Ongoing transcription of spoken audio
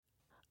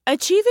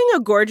Achieving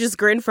a gorgeous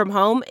grin from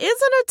home isn't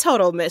a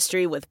total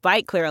mystery with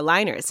Byte Clear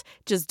aligners.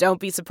 Just don't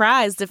be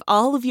surprised if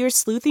all of your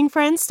sleuthing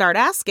friends start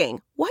asking,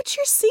 "What's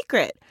your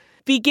secret?"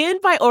 Begin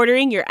by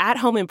ordering your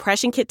at-home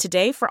impression kit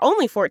today for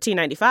only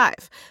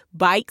 $14.95.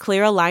 Byte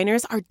Clear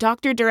aligners are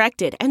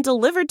doctor-directed and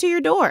delivered to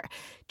your door.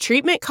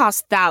 Treatment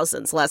costs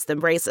thousands less than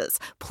braces.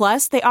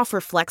 Plus, they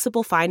offer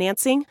flexible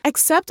financing,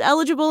 accept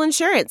eligible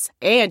insurance,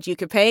 and you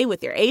can pay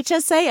with your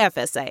HSA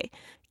FSA.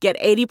 Get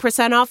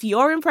 80% off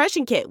your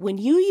impression kit when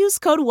you use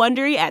code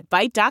WONDERY at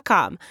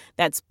Byte.com.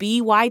 That's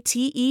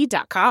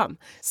BYTE.com.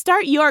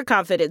 Start your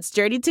confidence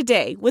journey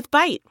today with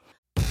Byte.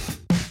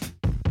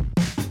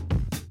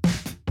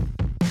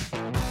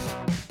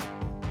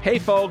 Hey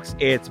folks,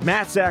 it's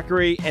Matt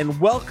Zachary, and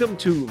welcome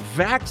to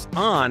Vax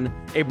On,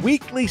 a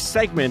weekly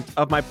segment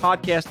of my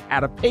podcast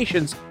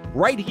Adaptations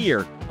right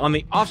here on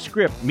the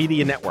Offscript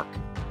Media Network.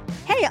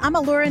 Hey, I'm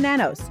Allura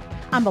Nanos.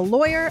 I'm a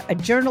lawyer, a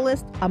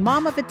journalist, a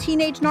mom of a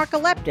teenage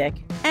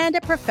narcoleptic, and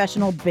a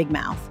professional big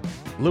mouth.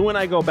 Lou and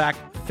I go back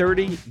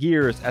 30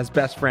 years as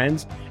best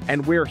friends,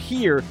 and we're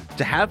here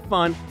to have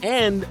fun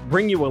and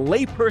bring you a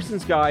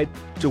layperson's guide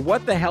to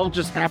what the hell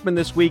just happened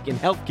this week in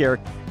healthcare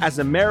as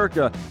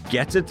America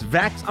gets its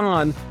vax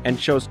on and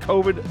shows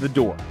COVID the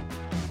door.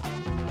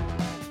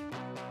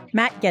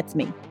 Matt gets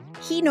me.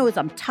 He knows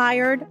I'm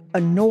tired,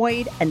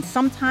 annoyed, and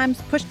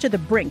sometimes pushed to the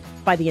brink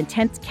by the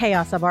intense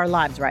chaos of our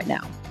lives right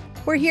now.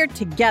 We're here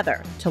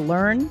together to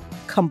learn,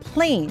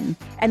 complain,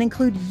 and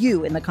include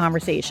you in the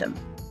conversation.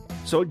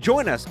 So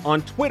join us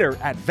on Twitter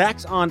at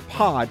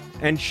VaxOnPod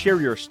and share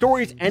your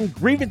stories and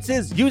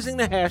grievances using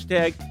the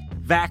hashtag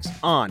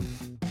VaxOn.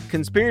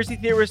 Conspiracy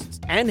theorists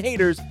and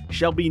haters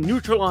shall be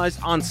neutralized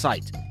on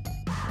sight.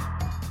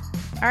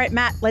 All right,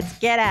 Matt, let's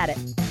get at it.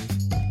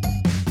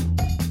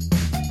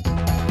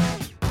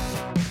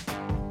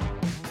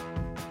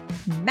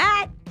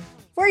 Matt,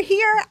 we're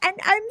here and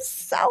I'm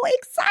so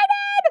excited.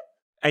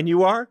 And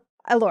you are?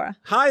 Allura.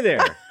 Hi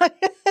there.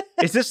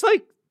 Is this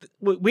like,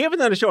 we haven't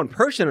done a show in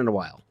person in a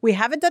while. We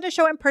haven't done a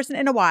show in person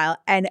in a while,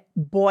 and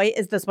boy,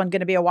 is this one going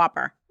to be a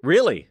whopper.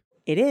 Really?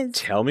 It is.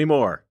 Tell me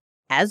more.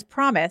 As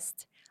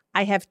promised,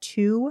 I have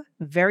two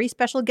very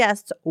special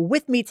guests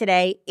with me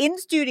today in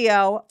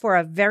studio for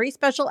a very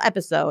special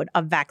episode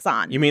of Vax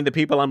On. You mean the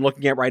people I'm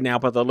looking at right now,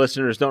 but the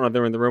listeners don't know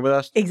they're in the room with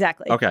us?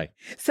 Exactly. Okay.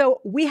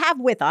 So we have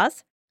with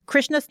us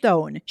Krishna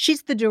Stone.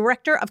 She's the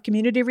Director of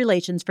Community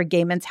Relations for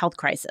Gay Men's Health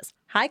Crisis.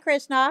 Hi,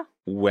 Krishna.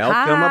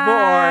 Welcome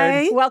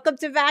aboard. Welcome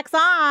to Vax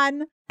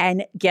On.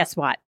 And guess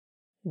what?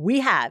 We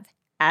have,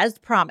 as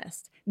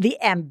promised,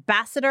 the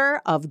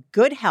Ambassador of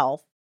Good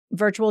Health,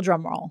 virtual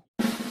drum roll,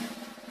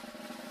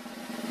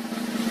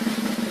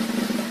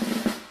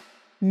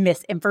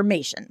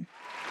 Misinformation.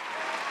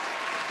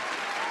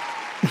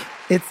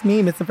 It's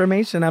me,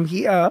 Misinformation. I'm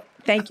here.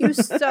 Thank you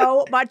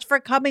so much for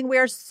coming. We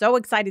are so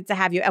excited to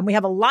have you. And we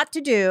have a lot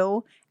to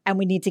do, and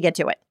we need to get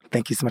to it.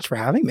 Thank you so much for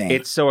having me.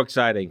 It's so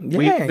exciting.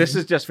 Yay. This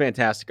is just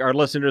fantastic. Our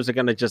listeners are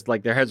going to just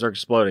like, their heads are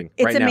exploding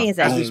It's right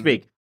amazing. now as we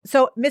speak.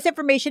 So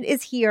Misinformation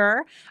is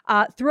here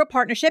through a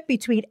partnership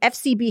between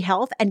FCB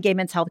Health and Gay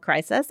Men's Health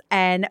Crisis.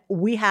 And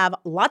we have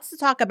lots to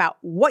talk about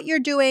what you're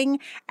doing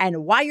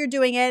and why you're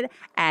doing it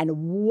and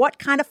what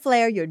kind of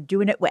flair you're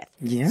doing it with.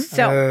 Yes.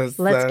 So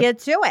let's get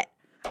to it.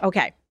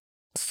 Okay.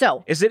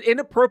 So Is it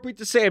inappropriate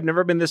to say I've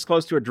never been this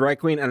close to a drag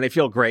queen and I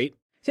feel great?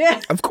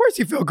 Of course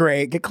you feel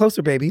great. Get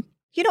closer, baby.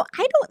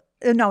 I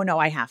don't. No,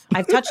 I have.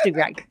 I've touched a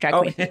drag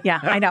queen. Yeah,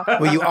 I know.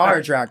 Well, you are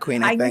a drag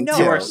queen, I think, know.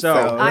 too. You are so.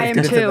 I am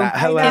let's get into too. that.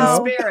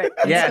 Hello. In spirit.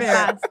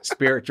 Yes.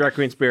 Spirit, drag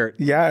queen spirit.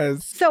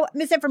 Yes. So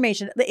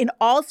Misinformation, in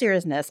all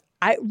seriousness,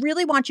 I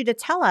really want you to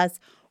tell us,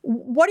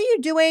 what are you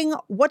doing?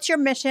 What's your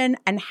mission?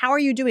 And how are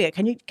you doing it?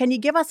 Can you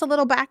give us a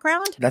little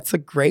background? That's a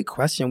great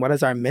question. What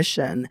is our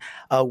mission?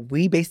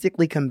 We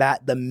basically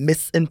combat the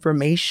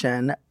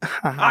misinformation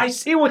I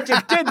see what you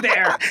did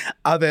there.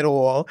 of it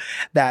all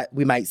that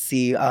we might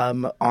see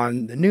on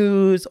the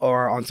news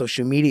or on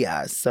social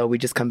media. So we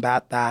just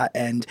combat that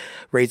and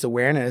raise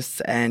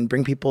awareness and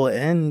bring people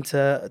in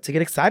to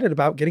get excited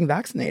about getting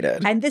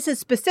vaccinated. And this is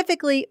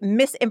specifically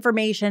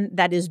misinformation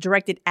that is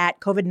directed at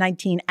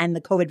COVID-19 and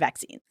the COVID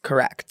vaccine.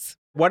 Correct.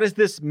 What is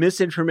this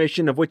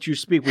misinformation of which you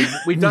speak?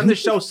 We've done this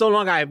show so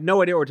long, I have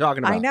no idea what we're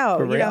talking about. I know.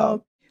 For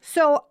real.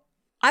 So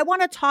I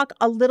want to talk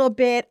a little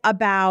bit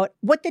about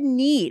what the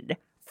need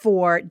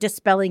for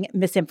dispelling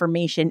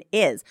misinformation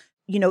is.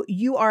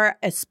 You are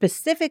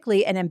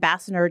specifically an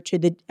ambassador to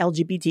the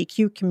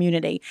LGBTQ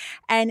community.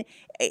 And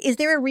is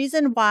there a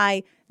reason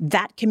why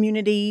that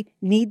community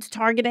needs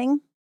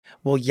targeting?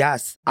 Well,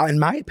 yes. In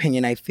my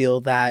opinion, I feel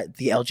that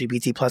the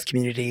LGBT plus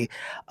community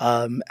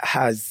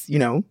has,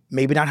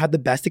 maybe not had the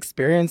best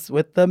experience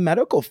with the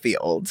medical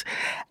field.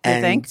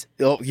 You think?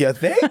 Oh, you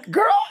think?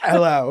 Girl,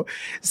 hello.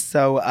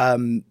 So,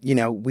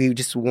 we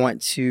just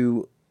want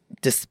to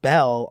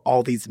dispel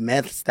all these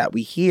myths that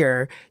we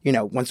hear.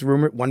 Once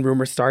one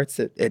rumor starts,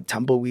 it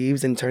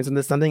tumbleweaves and turns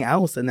into something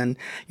else. And then,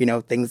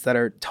 things that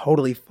are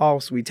totally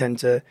false,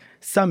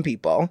 some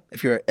people,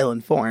 if you're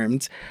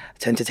ill-informed,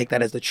 tend to take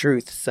that as the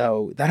truth.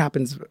 So that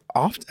happens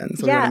often.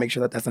 So we want to make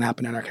sure that doesn't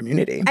happen in our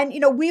community. And,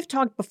 we've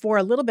talked before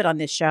a little bit on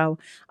this show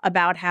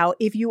about how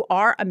if you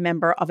are a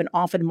member of an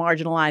often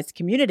marginalized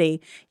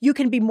community, you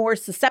can be more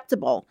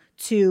susceptible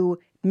to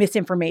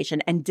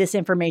misinformation and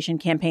disinformation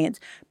campaigns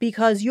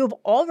because you've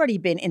already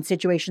been in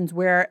situations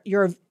where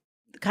you're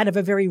kind of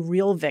a very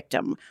real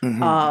victim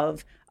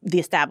of the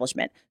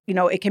establishment.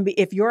 It can be,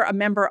 if you're a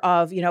member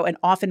of, an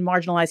often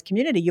marginalized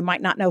community, you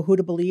might not know who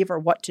to believe or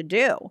what to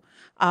do.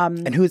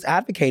 And who's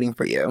advocating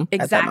for you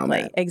at that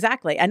moment.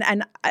 Exactly.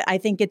 And I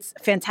think it's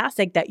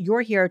fantastic that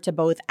you're here to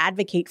both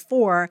advocate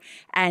for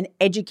and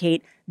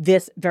educate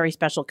this very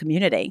special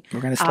community.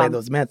 We're going to slay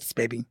those myths,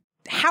 baby.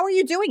 How are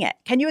you doing it?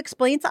 Can you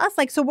explain to us?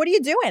 So what are you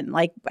doing?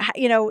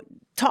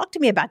 Talk to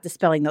me about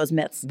dispelling those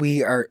myths.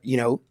 We are,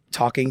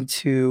 talking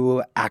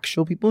to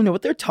actual people who know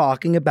what they're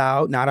talking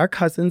about, not our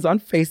cousins on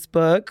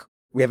Facebook.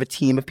 We have a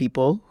team of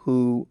people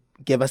who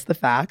give us the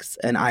facts,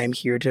 and I am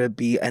here to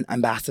be an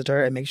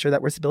ambassador and make sure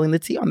that we're spilling the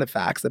tea on the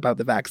facts about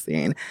the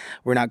vaccine.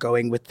 We're not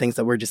going with things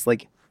that we're just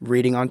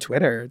reading on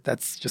Twitter.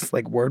 That's just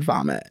word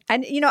vomit.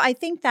 And, I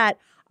think that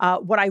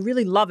what I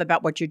really love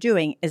about what you're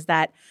doing is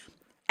that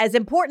as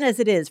important as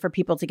it is for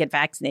people to get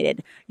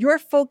vaccinated, you're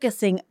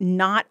focusing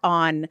not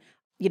on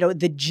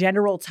the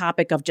general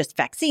topic of just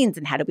vaccines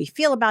and how do we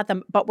feel about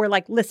them, but we're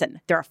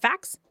listen, there are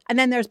facts and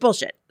then there's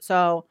bullshit.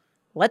 So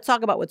let's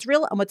talk about what's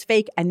real and what's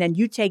fake, and then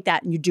you take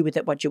that and you do with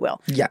it what you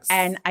will. Yes.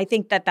 And I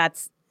think that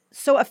that's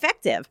so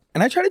effective.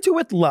 And I try to do it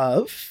with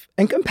love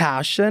and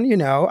compassion, I'm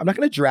not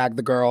going to drag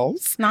the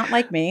girls. Not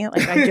like me.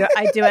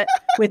 I do it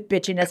with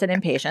bitchiness and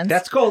impatience.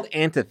 That's called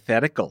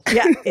antithetical.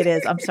 Yeah, it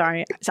is. I'm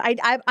sorry. So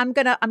I'm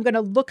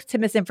gonna look to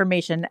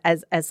misinformation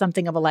as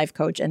something of a life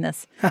coach in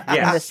this.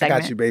 Yes, in this segment. I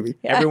got you, baby.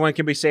 Yeah. Everyone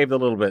can be saved a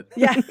little bit.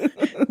 Yeah,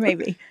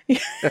 maybe.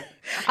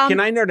 Can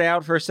I nerd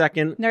out for a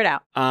second? Nerd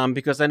out.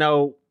 Because I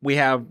know we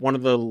have one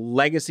of the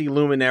legacy,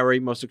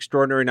 luminary, most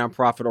extraordinary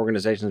nonprofit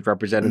organizations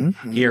represented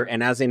here.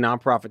 And as a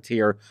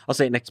nonprofiteer, I'll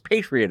say an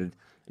expatriated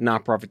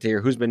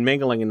nonprofiteer who's been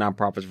mingling in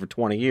nonprofits for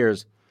 20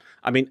 years.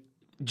 I mean,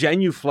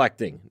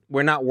 genuflecting,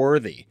 we're not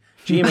worthy.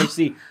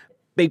 GMHC,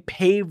 they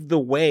paved the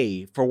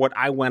way for what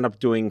I wound up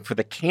doing for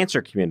the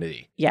cancer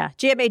community. Yeah,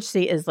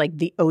 GMHC is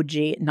the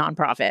OG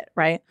nonprofit,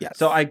 right? Yes.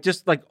 So I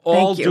just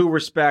all due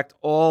respect,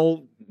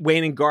 all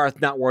Wayne and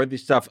Garth not worthy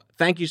stuff.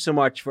 Thank you so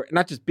much for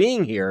not just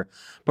being here,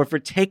 but for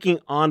taking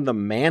on the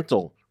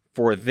mantle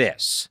for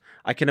this.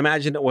 I can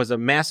imagine it was a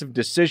massive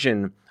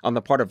decision on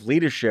the part of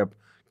leadership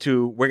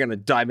we're going to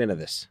dive into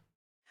this.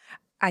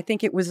 I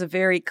think it was a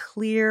very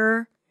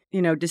clear,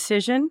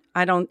 decision.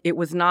 It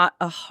was not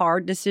a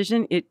hard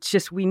decision. It's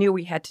just, we knew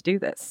we had to do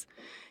this,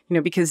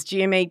 because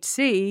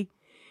GMHC,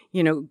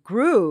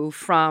 grew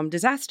from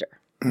disaster.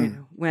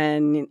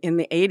 When in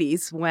the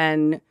 80s,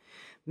 when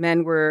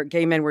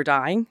gay men were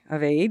dying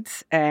of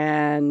AIDS.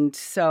 And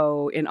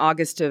so in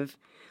August of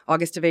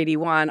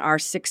 81, our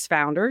 6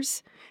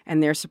 founders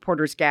and their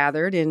supporters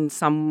gathered in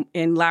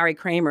Larry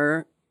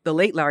Kramer, the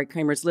late Larry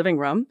Kramer's living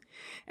room,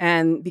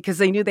 and because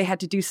they knew they had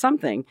to do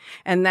something.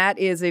 And that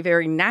is a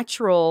very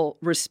natural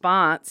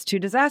response to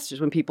disasters,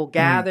 when people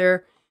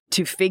gather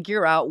to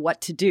figure out what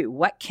to do.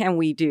 What can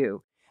we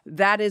do?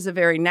 That is a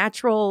very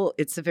natural,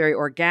 it's a very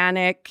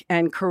organic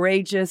and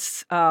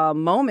courageous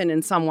moment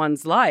in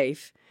someone's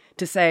life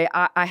to say,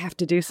 I have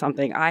to do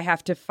something. I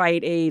have to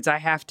fight AIDS. I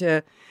have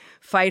to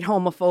fight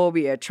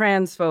homophobia,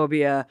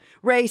 transphobia,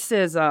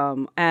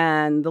 racism,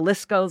 and the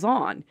list goes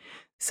on.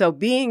 So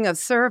being of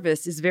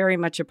service is very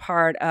much a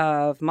part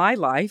of my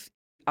life.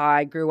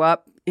 I grew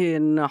up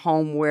in a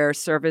home where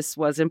service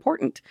was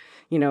important,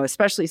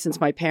 especially since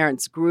my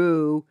parents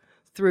grew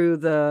through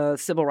the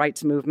civil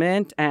rights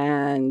movement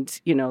and,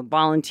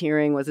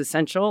 volunteering was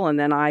essential. And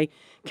then I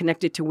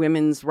connected to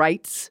women's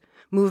rights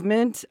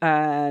movement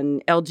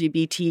and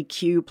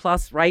LGBTQ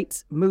plus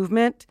rights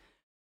movement.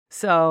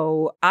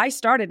 So I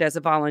started as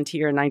a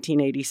volunteer in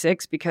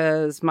 1986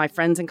 because my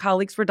friends and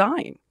colleagues were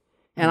dying.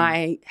 And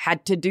I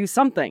had to do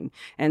something.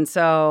 And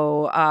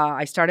so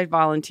I started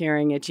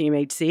volunteering at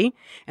GMHC,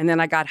 and then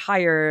I got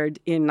hired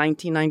in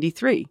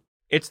 1993.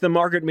 It's the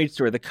Margaret Mead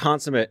story, the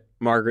consummate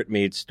Margaret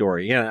Mead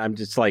story. I'm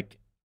just I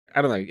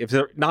don't know, if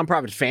they're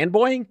nonprofit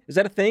fanboying, is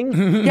that a thing?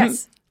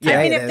 Yes. Yeah,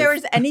 I mean, if there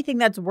is anything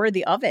that's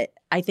worthy of it,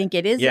 I think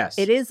it is. Yes.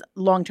 It is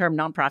long-term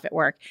nonprofit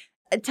work.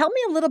 Tell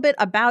me a little bit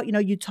about,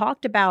 you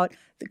talked about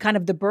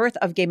the birth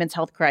of Gay Men's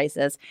Health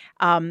Crisis,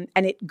 and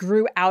it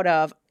grew out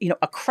of,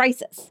 a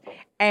crisis.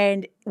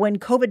 And when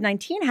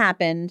COVID-19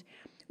 happened,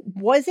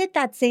 was it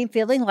that same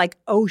feeling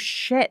oh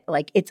shit,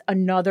 it's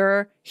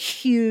another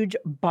huge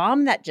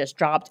bomb that just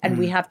dropped and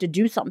we have to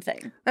do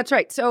something? That's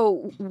right.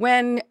 So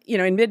when,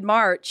 in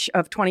mid-March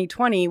of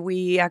 2020,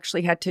 we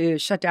actually had to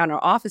shut down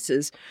our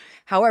offices.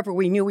 However,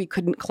 we knew we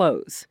couldn't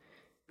close.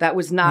 That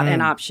was not an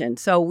option.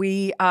 So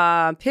we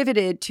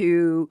pivoted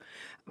to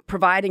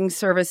providing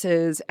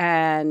services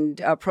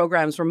and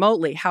programs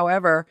remotely.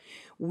 However,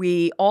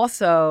 we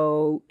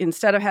also,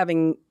 instead of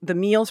having the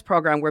meals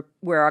program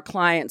where our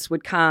clients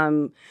would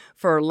come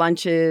for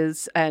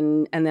lunches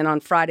and then on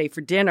Friday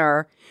for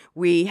dinner,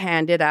 we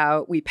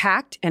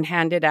packed and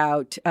handed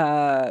out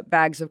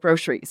bags of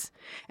groceries.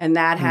 And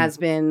that has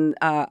been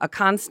a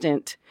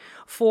constant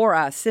for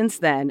us since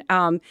then.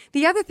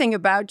 The other thing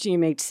about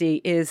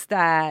GMHC is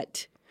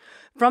that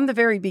from the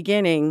very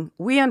beginning,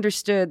 we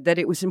understood that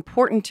it was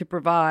important to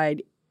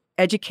provide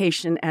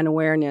education and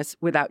awareness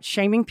without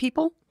shaming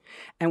people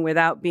and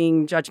without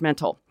being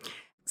judgmental.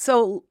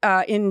 So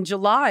in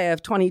July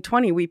of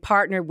 2020, we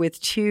partnered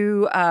with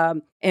two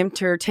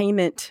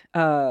entertainment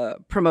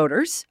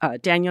promoters,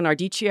 Daniel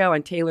Nardicchio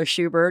and Taylor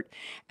Schubert,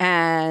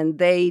 and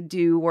they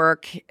do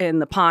work in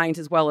the Pines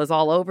as well as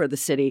all over the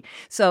city.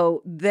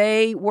 So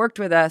they worked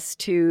with us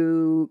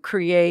to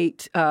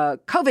create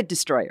COVID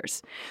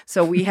destroyers.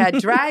 So we had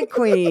drag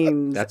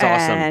queens. That's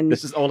awesome. And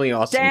this is only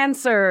awesome.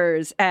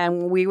 dancers,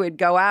 and we would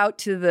go out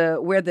to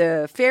where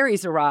the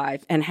ferries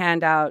arrive and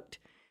hand out,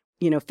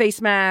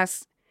 face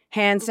masks,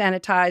 hand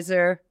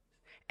sanitizer,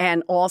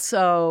 and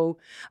also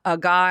a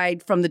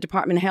guide from the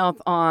Department of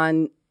Health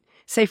on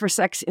safer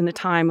sex in the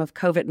time of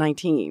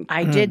COVID-19.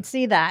 I did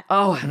see that.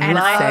 Oh, And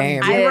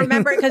Same. I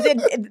remember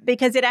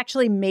because it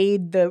actually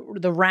made the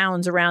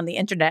rounds around the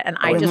internet, and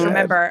I just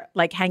remember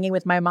like hanging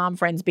with my mom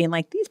friends, being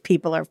like, "These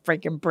people are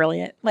freaking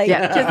brilliant!" Like,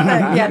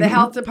 the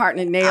health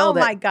department nailed it.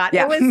 Oh my god,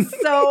 Yeah. it was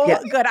so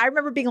good. I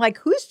remember being like,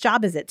 "Whose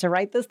job is it to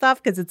write this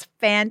stuff?" Because it's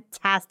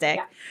fantastic.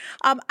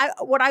 Yeah.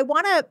 What I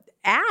want to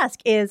ask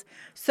is,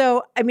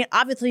 so I mean,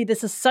 obviously,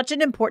 this is such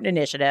an important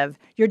initiative.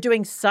 You're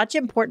doing such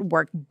important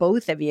work,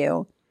 both of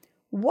you.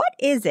 What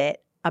is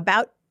it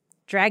about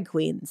drag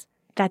queens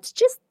that's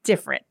just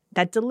different,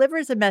 that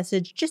delivers a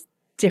message just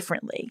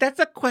differently? That's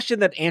a question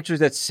that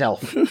answers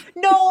itself.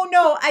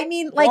 No. I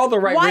mean, like, all the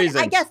right why,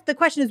 reasons. I guess the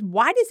question is,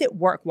 why does it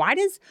work? Why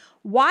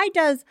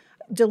does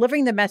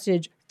delivering the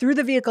message through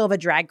the vehicle of a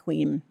drag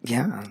queen,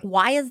 Yeah.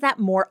 why is that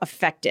more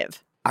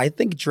effective? I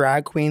think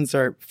drag queens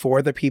are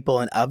for the people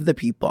and of the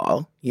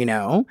people,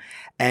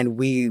 and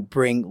we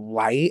bring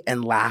light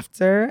and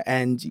laughter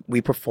and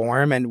we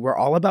perform, and we're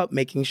all about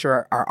making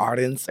sure our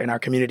audience and our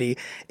community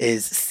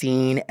is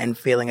seen and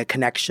feeling a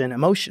connection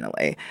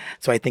emotionally.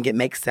 So I think it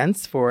makes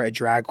sense for a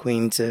drag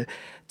queen to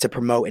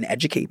promote and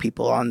educate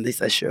people on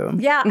this issue.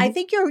 Yeah, I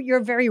think you're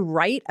very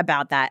right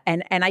about that.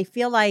 And I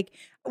feel like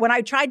when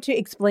I tried to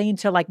explain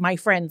to like my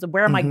friends,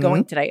 where am I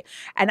going today?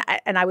 And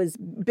I was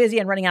busy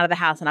and running out of the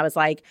house, and I was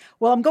like,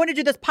 well, I'm going to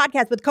do this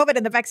podcast with COVID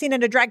and the vaccine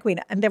and a drag queen.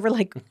 And they were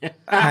like, what?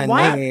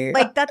 Honey.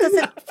 Like, that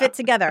doesn't fit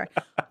together.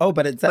 Oh,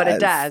 but it does. But it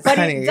does. But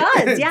Honey, it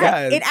does.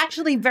 Yeah, does. it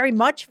actually very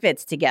much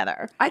fits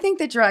together. I think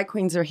that drag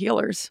queens are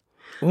healers.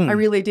 I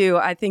really do.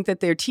 I think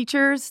that they're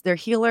teachers, they're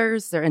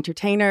healers, they're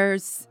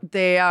entertainers.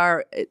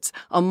 It's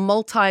a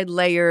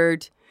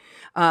multi-layered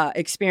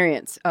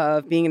experience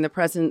of being in the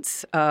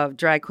presence of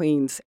drag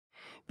queens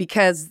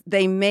because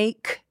they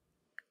make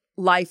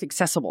life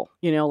accessible.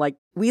 Like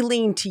we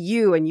lean to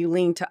you and you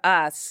lean to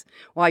us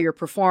while you're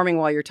performing,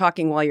 while you're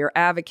talking, while you're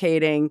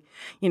advocating.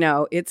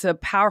 It's a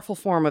powerful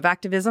form of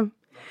activism,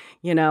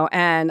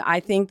 and I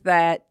think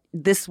that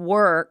this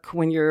work,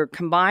 when you're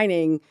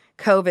combining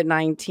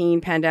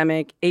COVID-19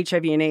 pandemic,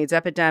 HIV and AIDS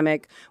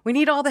epidemic, we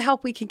need all the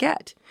help we can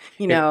get,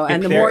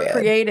 and the more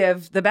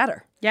creative, the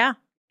better. Yeah.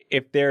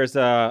 If there's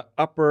a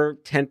upper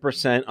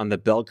 10% on the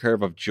bell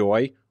curve of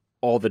joy,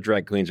 all the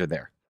drag queens are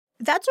there.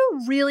 That's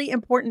a really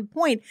important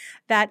point,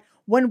 that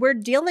when we're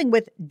dealing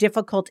with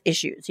difficult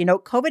issues,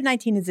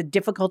 COVID-19 is a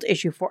difficult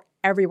issue for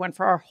everyone,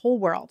 for our whole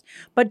world.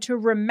 But to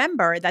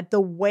remember that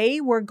the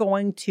way we're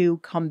going to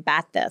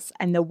combat this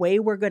and the way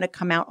we're going to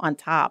come out on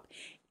top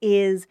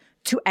is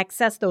to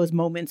access those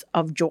moments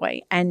of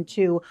joy and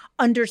to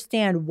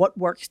understand what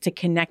works to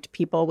connect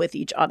people with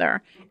each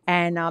other.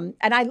 And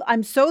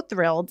I'm so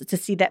thrilled to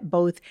see that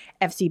both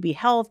FCB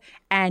Health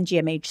and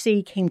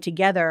GMHC came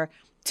together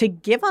to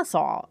give us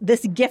all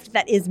this gift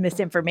that is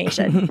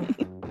misinformation.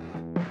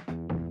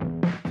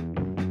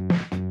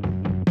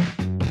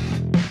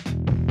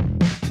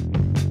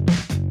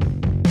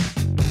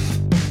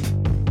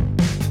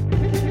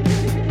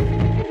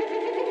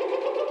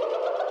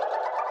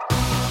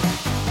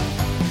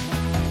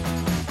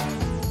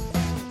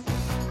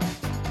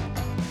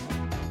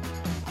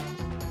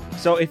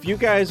 So if you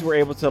guys were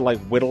able to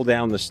whittle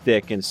down the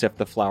stick and sift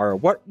the flour,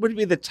 what would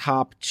be the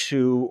top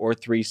 2 or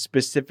 3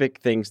 specific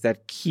things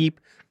that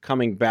keep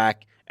coming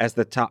back as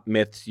the top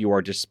myths you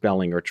are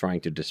dispelling or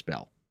trying to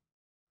dispel?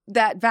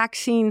 That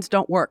vaccines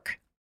don't work.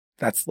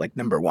 That's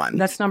number one.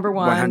 That's number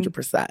one.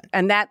 100%.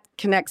 And that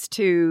connects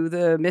to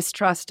the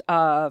mistrust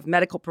of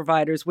medical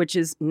providers, which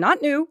is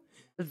not new,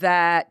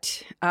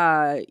 that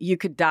you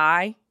could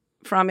die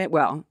from it.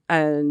 Well,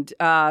 and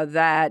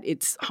that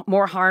it's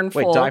more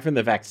harmful. Wait, die from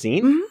the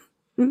vaccine?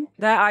 Mm-hmm.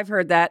 That I've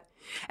heard that.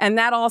 And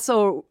that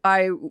also,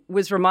 I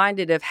was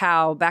reminded of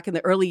how back in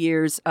the early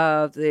years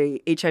of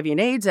the HIV and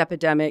AIDS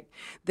epidemic,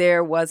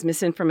 there was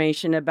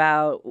misinformation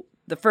about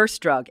the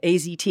first drug,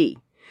 AZT.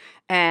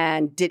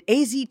 And did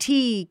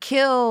AZT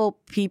kill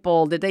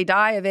people? Did they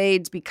die of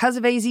AIDS because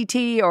of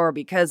AZT or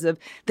because of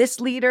this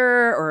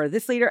leader or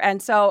this leader?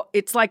 And so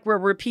it's like we're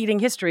repeating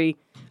history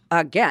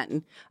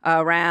again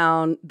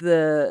around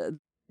the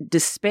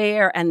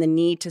despair and the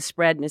need to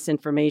spread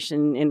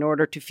misinformation in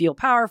order to feel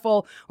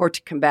powerful or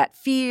to combat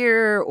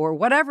fear or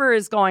whatever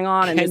is going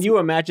on. Can you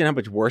imagine how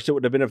much worse it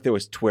would have been if there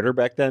was Twitter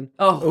back then?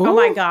 Oh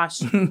my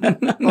gosh.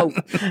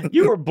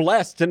 You were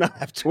blessed to not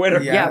have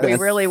Twitter. Yeah, we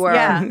really were.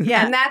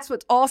 Yeah. And that's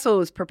what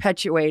also is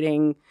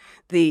perpetuating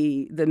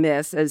the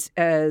myths,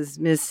 as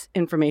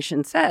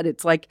misinformation said.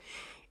 It's like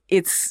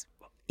it's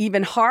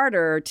even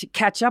harder to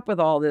catch up with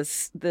all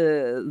this,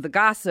 the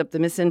gossip, the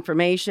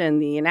misinformation,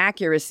 the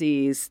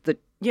inaccuracies, the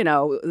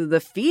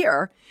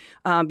fear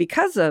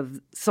because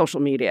of social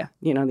media,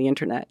 the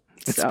internet.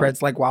 It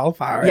spreads like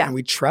wildfire, and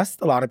we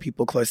trust a lot of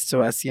people close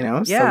to us,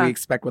 so we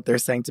expect what they're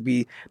saying to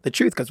be the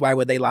truth, because why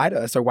would they lie to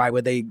us, or why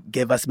would they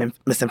give us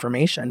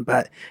misinformation?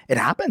 But it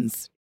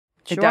happens.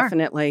 It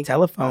definitely.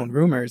 Telephone,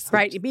 rumors.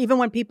 Right. Even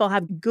when people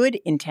have good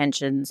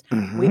intentions,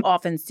 we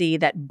often see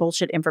that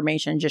bullshit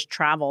information just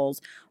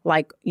travels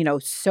like,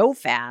 so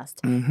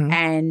fast.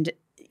 And,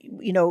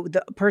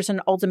 the person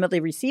ultimately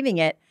receiving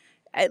it,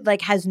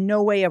 has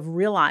no way of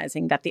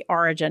realizing that the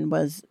origin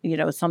was,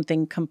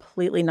 something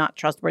completely not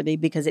trustworthy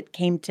because it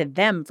came to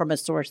them from a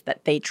source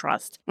that they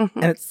trust.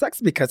 And it sucks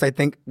because I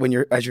think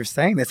as you're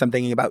saying this, I'm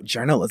thinking about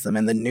journalism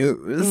and the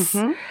news.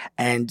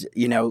 And,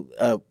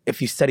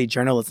 if you study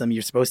journalism,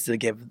 you're supposed to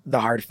give the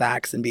hard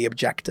facts and be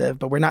objective,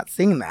 but we're not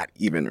seeing that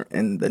even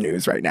in the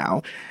news right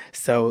now.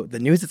 So the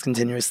news is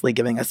continuously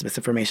giving us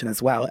misinformation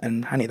as well.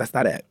 And honey, that's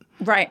not it.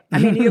 Right. I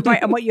mean, you're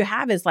right. And what you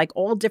have is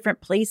all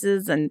different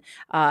places and,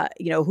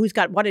 who's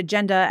got what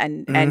agenda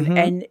and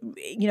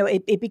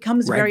it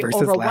becomes right very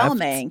versus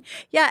overwhelming.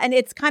 Left. Yeah. And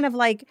it's kind of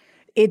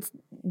it's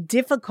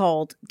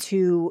difficult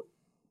to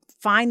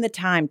find the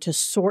time to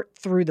sort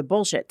through the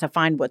bullshit to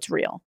find what's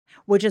real,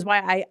 which is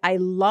why I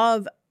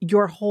love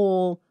your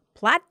whole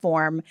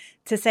platform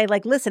to say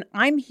listen,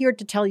 I'm here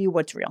to tell you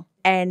what's real.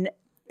 And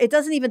it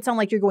doesn't even sound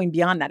like you're going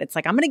beyond that. It's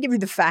I'm going to give you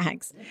the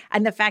facts,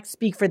 and the facts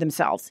speak for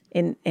themselves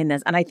in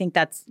this. And I think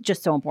that's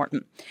just so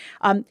important.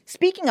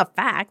 Speaking of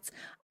facts,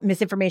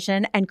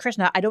 misinformation, and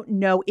Krishna, I don't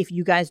know if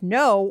you guys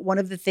know one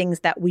of the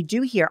things that we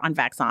do here on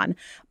Vaxon,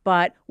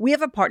 but we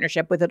have a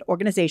partnership with an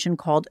organization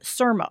called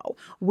Sermo,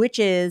 which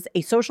is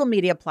a social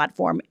media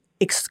platform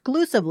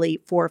exclusively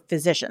for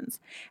physicians.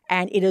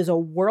 And it is a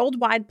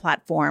worldwide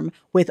platform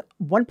with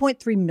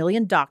 1.3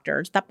 million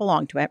doctors that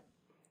belong to it.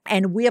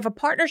 And we have a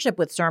partnership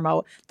with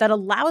Sermo that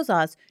allows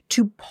us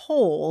to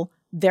poll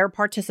their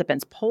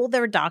participants, poll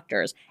their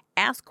doctors,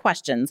 ask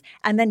questions,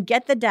 and then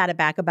get the data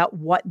back about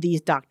what these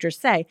doctors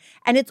say.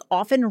 And it's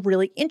often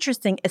really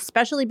interesting,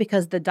 especially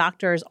because the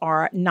doctors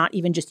are not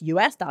even just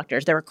US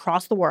doctors, they're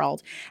across the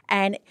world.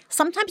 And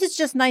sometimes it's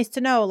just nice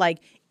to know,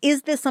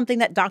 is this something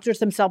that doctors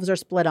themselves are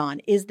split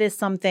on? Is this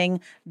something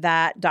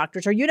that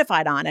doctors are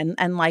unified on?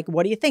 And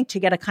what do you think, to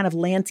get a kind of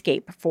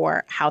landscape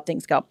for how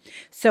things go?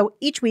 So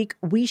each week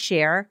we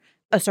share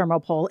a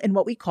Sermo poll in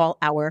what we call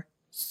our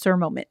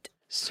Sermoment.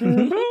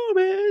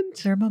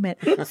 Sermoment.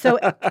 So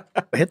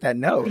hit that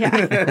note.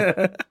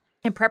 Yeah.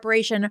 In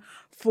preparation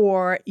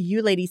for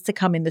you ladies to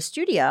come in the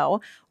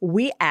studio,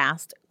 we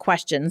asked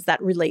questions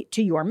that relate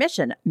to your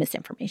mission,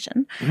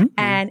 misinformation.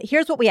 And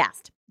here's what we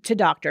asked to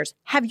doctors.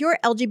 Have your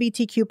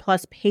LGBTQ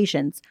plus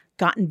patients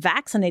gotten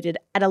vaccinated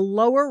at a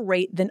lower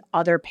rate than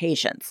other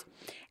patients?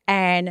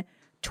 And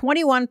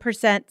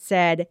 21%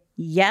 said,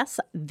 yes,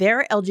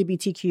 their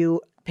LGBTQ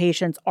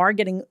patients are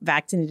getting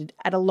vaccinated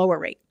at a lower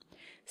rate.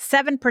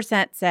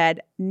 7%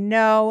 said,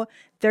 no,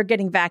 they're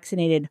getting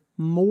vaccinated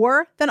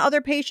more than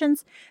other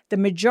patients. The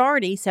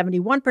majority,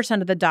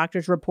 71% of the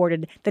doctors,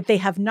 reported that they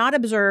have not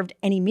observed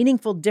any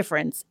meaningful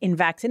difference in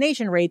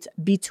vaccination rates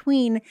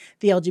between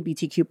the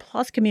LGBTQ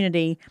plus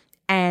community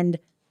and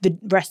the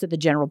rest of the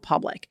general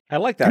public. I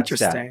like that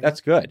stat.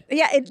 That's good.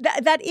 Yeah,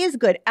 that is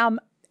good.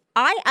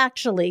 I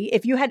actually,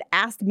 if you had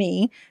asked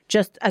me,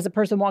 just as a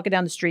person walking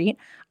down the street,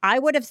 I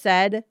would have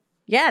said,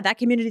 yeah, that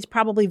community is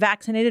probably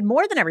vaccinated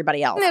more than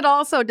everybody else. And it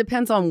also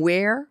depends on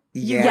where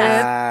you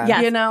live.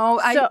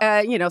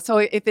 Yes. So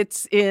if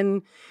it's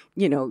in,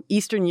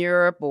 Eastern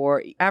Europe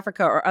or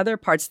Africa or other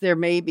parts, there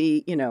may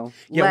be, less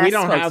we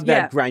don't folks. have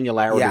that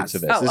granularity to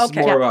this. Oh, this is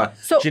more of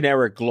a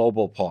generic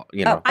global,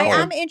 I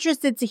am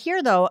interested to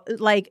hear, though,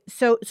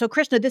 so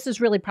Krishna, this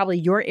is really probably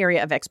your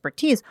area of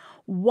expertise.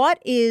 What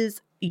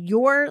is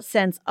your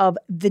sense of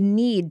the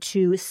need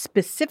to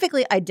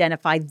specifically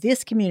identify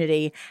this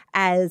community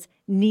as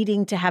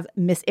needing to have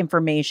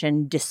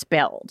misinformation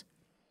dispelled?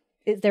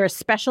 Is there a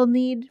special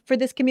need for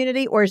this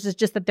community, or is it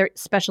just that they're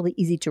especially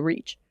easy to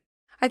reach?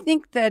 I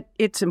think that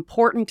it's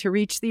important to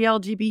reach the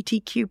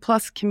LGBTQ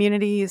plus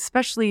community,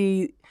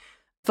 especially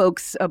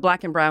folks,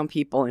 Black and brown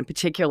people in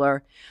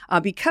particular,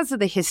 because of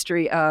the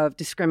history of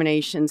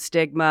discrimination,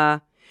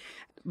 stigma,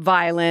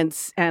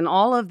 violence, and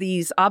all of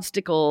these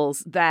obstacles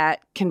that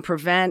can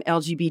prevent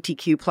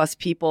LGBTQ plus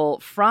people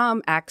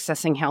from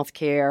accessing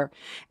healthcare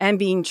and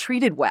being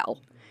treated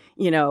well.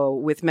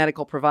 with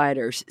medical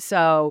providers.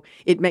 So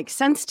it makes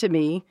sense to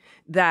me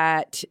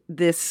that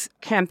this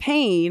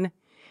campaign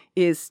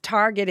is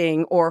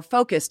targeting or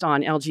focused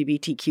on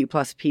LGBTQ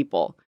plus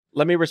people.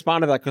 Let me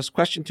respond to that, because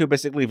question 2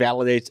 basically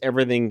validates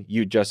everything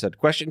you just said.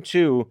 Question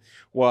 2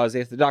 was,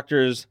 if the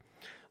doctors,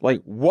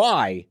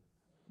 why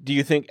do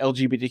you think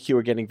LGBTQ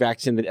are getting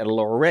vaccinated at a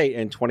lower rate?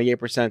 And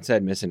 28%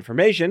 said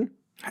misinformation.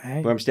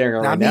 Hey, Who I'm staring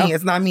at not right me. now.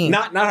 It's not me.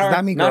 Not her. It's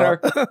not me,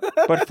 not girl. her.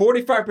 But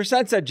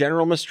 45% said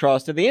general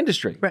mistrust of the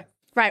industry.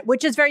 Right,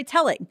 which is very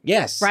telling.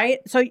 Yes. Right.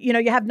 So, you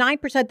have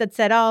 9% that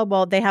said, oh,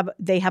 well, they have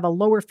a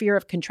lower fear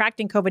of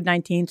contracting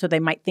COVID-19, so they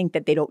might think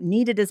that they don't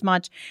need it as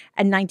much.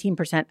 And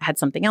 19% had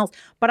something else.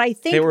 But I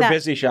think they were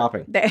busy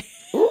shopping.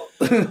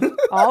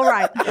 All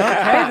right.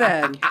 Okay,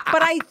 then.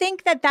 But I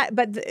think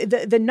but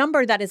the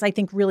number that is, I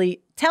think,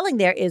 really telling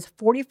there is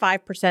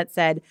 45%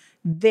 said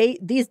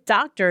these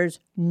doctors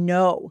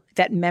know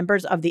that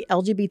members of the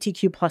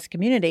LGBTQ plus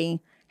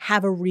community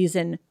have a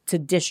reason to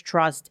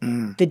distrust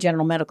the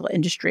general medical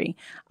industry.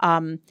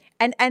 And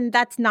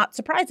that's not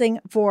surprising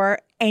for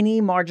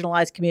any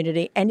marginalized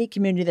community, any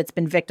community that's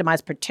been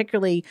victimized,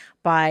 particularly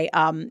by,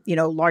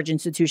 large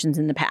institutions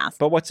in the past.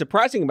 But what's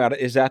surprising about it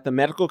is that the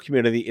medical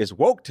community is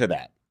woke to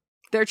that.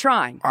 They're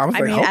trying. I was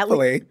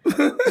hopefully.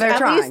 They're At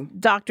trying. least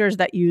doctors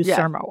that use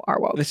Sermo are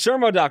woke. The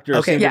Sermo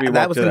doctors seem to be woke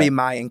that was to going to that. be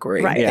my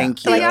inquiry. Right. Yeah.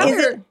 Thank you. Like,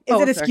 is it a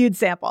sorry. skewed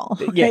sample?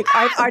 Yeah.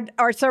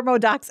 Are Sermo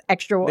docs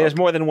extra woke? There's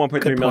more than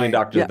 1.3 million point.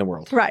 doctors in the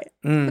world. Right.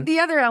 But the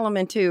other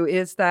element, too,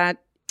 is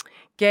that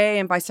gay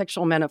and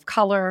bisexual men of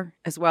color,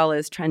 as well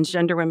as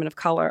transgender women of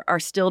color, are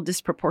still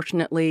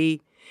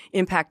disproportionately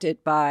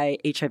impacted by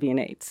HIV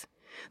and AIDS.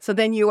 So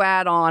then you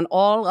add on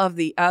all of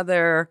the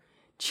other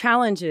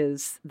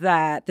challenges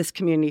that this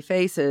community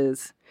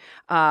faces.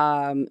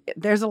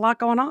 There's a lot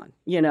going on,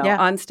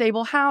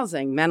 unstable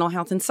housing, mental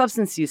health and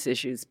substance use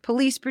issues,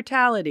 police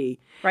brutality.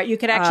 Right. You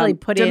could actually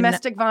put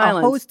domestic in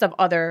violence. a host of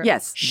other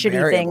shitty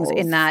Variables. things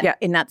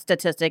in that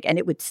statistic, and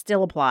it would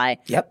still apply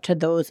to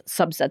those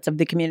subsets of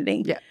the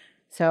community. Yeah.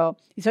 So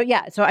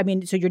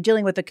you're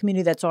dealing with a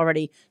community that's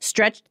already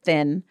stretched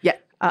thin,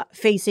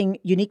 facing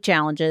unique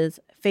challenges,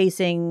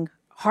 facing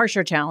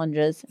harsher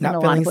challenges in a Not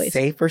lot of feeling ways.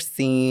 safe or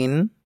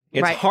seen.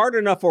 It's Right. hard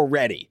enough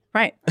already,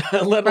 Right.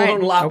 let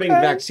alone lopping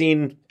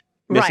vaccine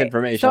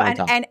misinformation Right.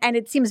 on top. And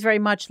it seems very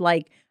much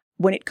like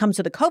when it comes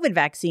to the COVID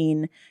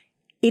vaccine,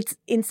 it's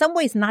in some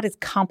ways not as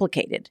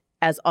complicated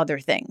as other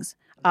things.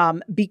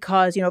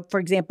 Because, for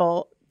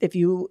example, if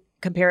you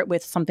compare it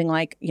with something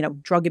like,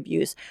 drug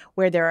abuse,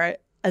 where there are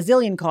a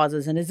zillion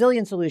causes and a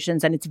zillion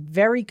solutions, and it's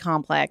very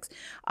complex.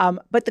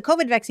 But the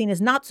COVID vaccine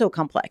is not so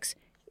complex.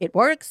 It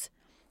works.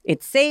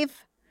 It's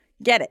safe.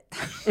 Get it.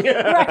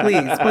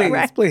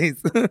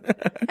 Please.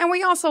 And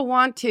we also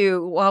want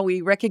to, while we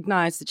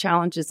recognize the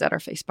challenges that are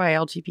faced by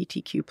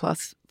LGBTQ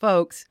plus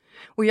folks,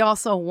 we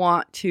also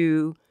want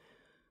to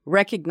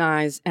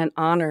recognize and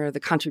honor the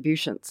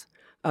contributions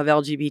of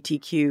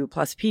LGBTQ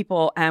plus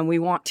people. And we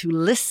want to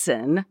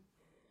listen,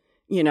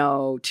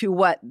 to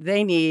what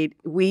they need.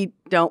 We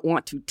don't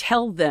want to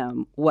tell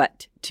them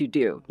what to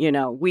do.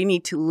 We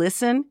need to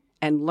listen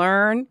and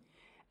learn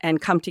and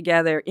come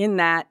together in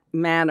that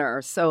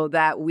manner so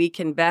that we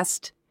can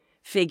best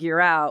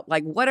figure out,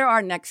 what are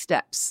our next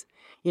steps,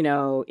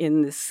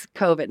 in this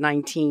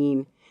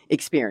COVID-19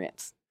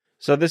 experience.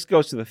 So this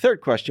goes to the third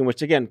question,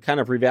 which again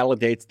kind of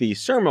revalidates the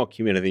Sermo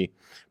community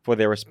for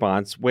their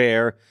response,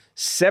 where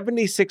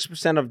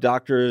 76% of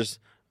doctors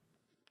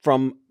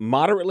from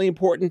moderately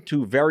important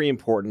to very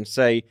important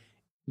say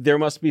there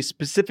must be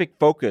specific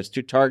focus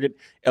to target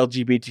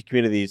LGBT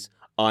communities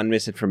on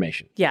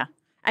misinformation. Yeah.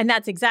 And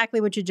that's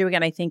exactly what you're doing.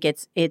 And I think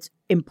it's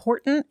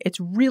important. It's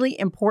really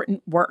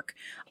important work.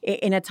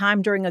 In a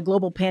time during a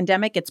global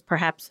pandemic, it's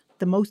perhaps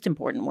the most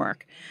important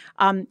work.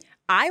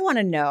 I want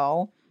to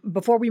know,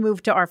 before we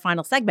move to our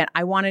final segment,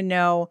 I want to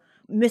know,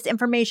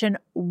 misinformation,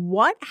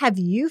 what have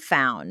you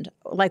found?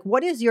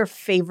 What is your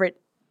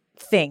favorite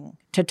thing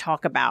to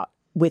talk about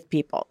with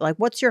people?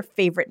 What's your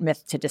favorite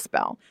myth to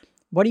dispel?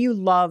 What do you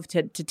love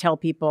to tell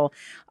people,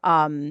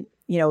 when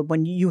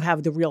you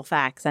have the real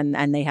facts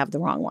and they have the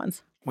wrong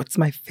ones? What's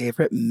my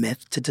favorite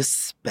myth to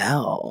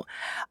dispel?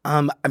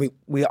 I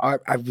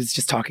was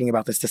just talking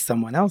about this to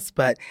someone else,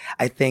 but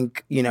I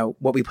think,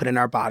 what we put in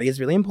our body is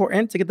really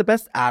important to get the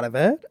best out of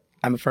it.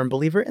 I'm a firm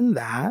believer in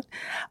that.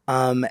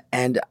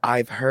 And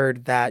I've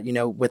heard that,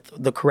 with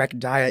the correct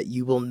diet,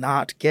 you will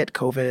not get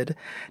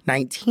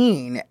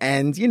COVID-19.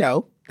 And,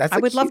 that's I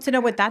would love to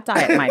know what that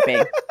diet might be.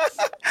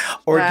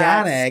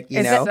 organic,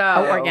 Is it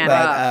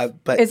organic?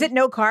 But Is it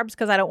no carbs?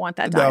 Because I don't want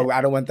that diet. no,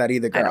 I don't want that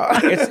either, girl.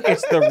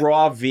 It's the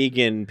raw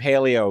vegan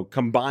paleo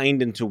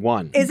combined into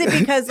one. Is it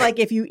because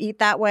if you eat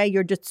that way,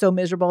 you're just so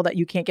miserable that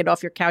you can't get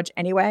off your couch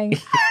anyway?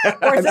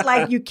 Or is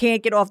it you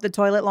can't get off the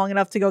toilet long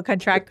enough to go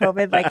contract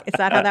COVID? Is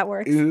that how that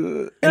works?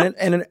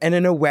 And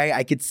in a way,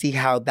 I could see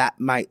how that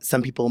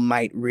some people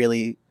might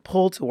really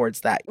pull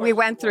towards that. We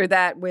went through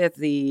that with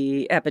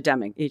the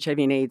epidemic, HIV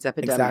and AIDS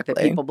epidemic, Exactly.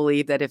 that people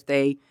believe that if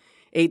they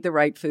ate the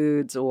right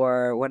foods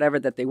or whatever,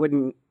 that they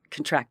wouldn't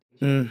contract.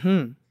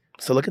 Mm-hmm.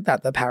 So look at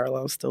that. The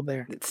parallel's still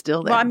there. It's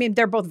still there. Well, I mean,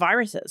 they're both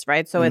viruses,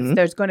 right? So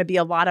there's going to be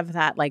a lot of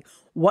that, like,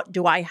 what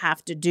do I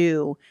have to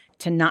do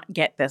to not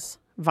get this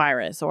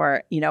virus?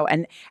 Or,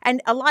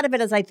 and a lot of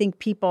it is, I think,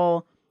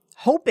 people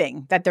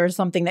hoping that there's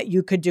something that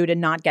you could do to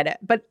not get it.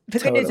 But the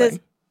good news is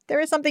there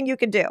is something you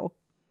can do.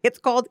 It's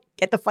called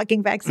get the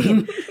fucking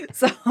vaccine.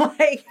 So,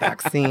 like,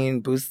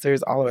 vaccine,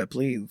 boosters, all of it,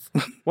 please.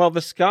 Well,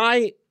 the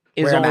sky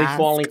is Wear a only mask.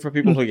 falling for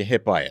people who get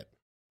hit by it.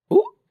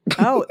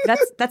 oh,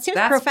 that seems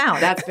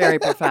profound. That's very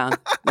profound.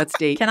 That's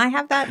deep. Can I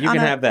have that? You can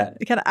have that.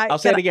 I'll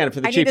say it again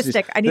for the cheap.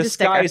 I need a the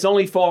sticker. sky is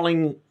only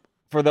falling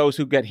for those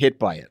who get hit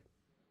by it.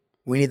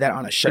 We need that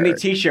on a shirt. We need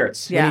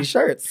T-shirts. Yeah. We need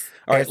shirts.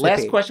 All right, ASAP.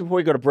 last question before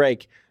we go to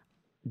break.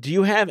 Do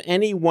you have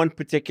any one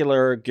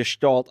particular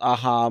Gestalt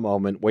aha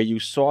moment where you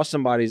saw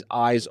somebody's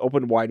eyes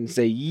open wide and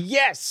say,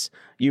 yes,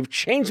 you've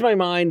changed my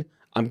mind.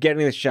 I'm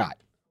getting the shot.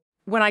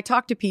 When I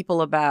talk to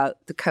people about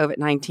the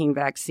COVID-19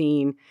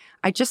 vaccine,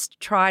 I just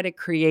try to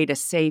create a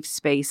safe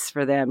space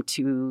for them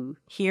to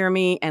hear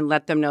me and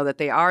let them know that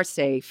they are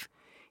safe,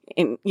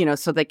 and,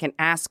 so they can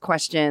ask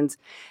questions.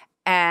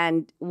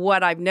 And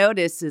what I've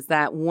noticed is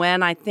that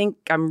when I think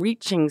I'm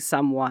reaching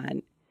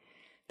someone,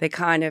 they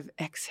kind of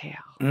exhale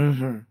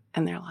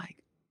and they're like,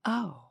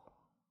 oh,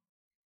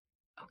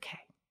 okay.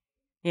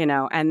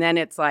 And then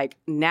it's like,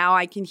 now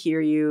I can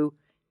hear you.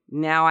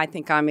 Now I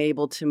think I'm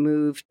able to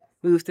move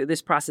through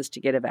this process to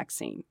get a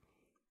vaccine.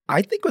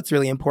 I think what's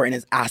really important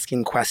is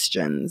asking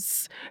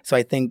questions. So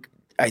I think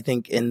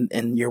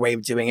in your way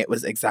of doing it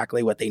was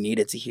exactly what they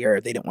needed to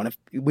hear.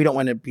 We don't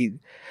want to be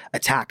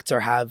attacked or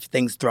have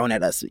things thrown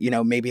at us.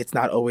 Maybe it's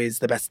not always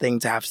the best thing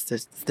to have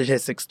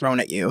statistics thrown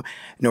at you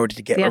in order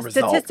to get a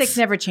result. Statistics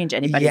never change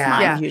anybody's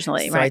mind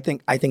usually, so right?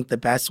 I think the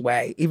best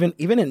way, even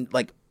in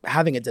like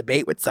having a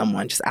debate with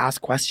someone, just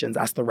ask questions,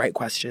 ask the right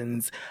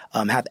questions,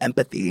 have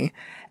empathy.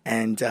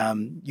 And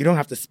you don't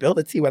have to spill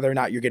the tea whether or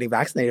not you're getting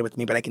vaccinated with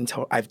me, but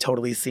I've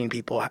totally seen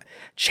people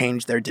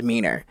change their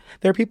demeanor.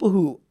 There are people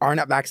who are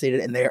not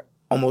vaccinated and they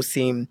almost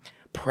seem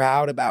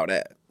proud about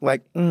it.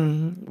 Like,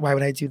 why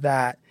would I do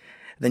that?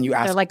 Then you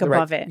ask. They're like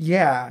above it.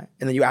 Yeah.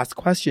 And then you ask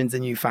questions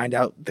and you find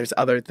out there's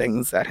other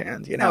things at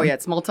hand, Oh, yeah.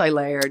 It's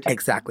multi-layered.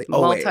 Exactly.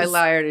 Always.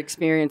 Multi-layered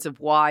experience of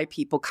why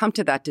people come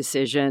to that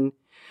decision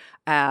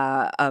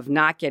of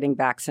not getting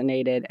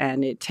vaccinated.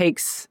 And it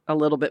takes a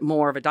little bit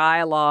more of a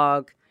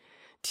dialogue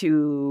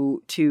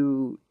to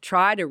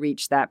try to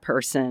reach that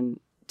person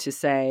to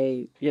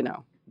say,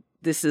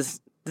 this is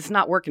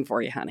not working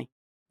for you, honey.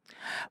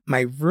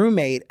 My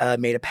roommate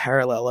made a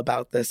parallel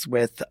about this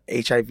with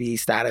HIV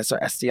status or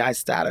STI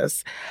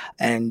status.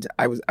 And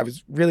I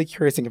was really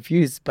curious and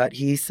confused, but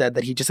he said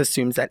that he just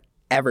assumes that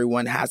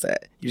everyone has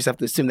it. You just have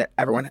to assume that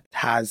everyone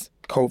has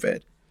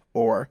COVID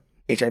or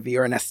HIV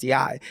or an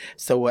STI.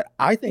 So what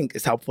I think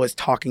is helpful is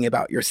talking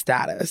about your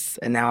status.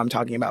 And now I'm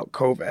talking about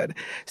COVID.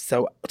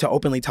 So to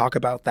openly talk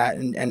about that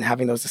and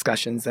having those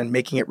discussions and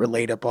making it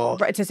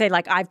relatable. Right, to say,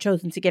 like, I've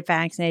chosen to get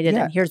vaccinated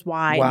and here's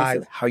why.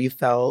 Why, how you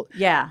felt.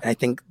 Yeah. And I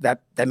think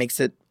that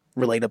makes it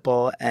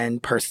relatable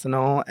and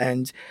personal.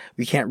 And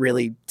we can't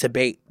really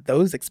debate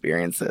those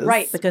experiences.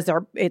 Right, because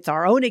it's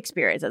our own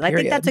experiences. Period. I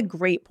think that's a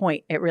great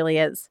point. It really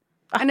is.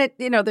 And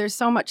there's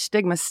so much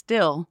stigma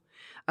still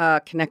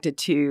connected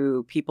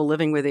to people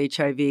living with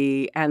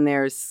HIV, and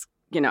there's,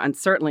 and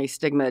certainly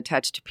stigma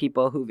attached to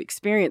people who've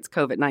experienced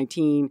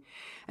COVID-19.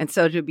 And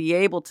so to be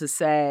able to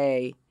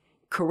say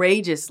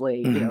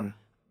courageously,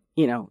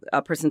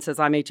 a person says,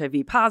 I'm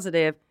HIV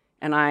positive,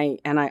 and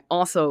I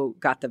also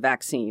got the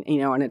vaccine,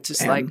 and it's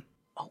just like,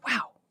 oh,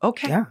 wow.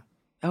 Okay. Yeah.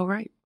 Oh,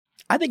 right.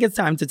 I think it's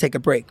time to take a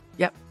break.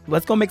 Yep.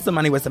 Let's go make some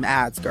money with some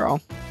ads, girl.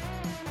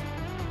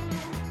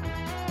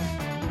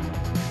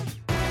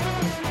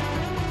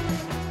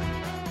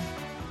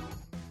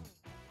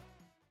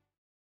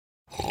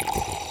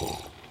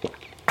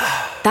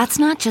 That's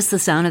not just the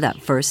sound of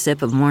that first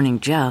sip of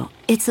Morning Joe.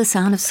 It's the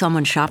sound of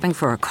someone shopping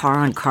for a car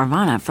on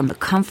Carvana from the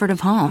comfort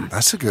of home.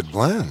 That's a good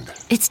blend.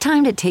 It's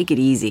time to take it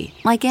easy,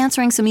 like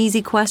answering some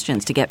easy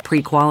questions to get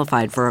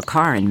pre-qualified for a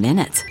car in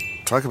minutes.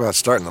 Talk about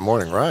starting the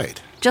morning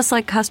right. Just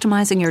like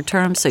customizing your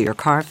terms so your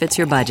car fits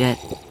your budget.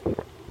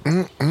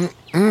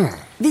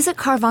 Visit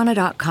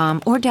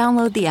Carvana.com or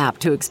download the app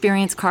to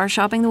experience car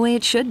shopping the way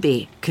it should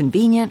be.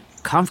 Convenient,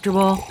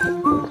 comfortable.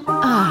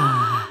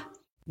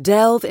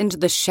 Delve into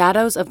the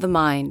shadows of the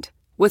mind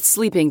with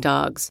Sleeping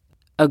Dogs,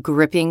 a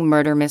gripping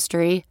murder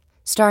mystery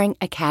starring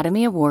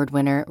Academy Award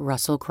winner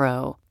Russell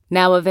Crowe.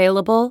 Now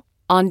available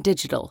on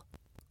digital.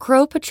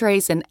 Crowe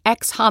portrays an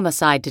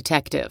ex-homicide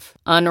detective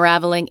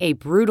unraveling a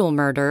brutal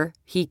murder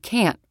he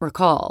can't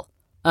recall.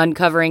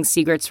 Uncovering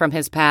secrets from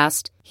his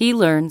past, he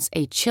learns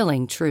a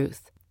chilling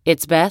truth.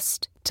 It's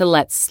best to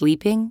let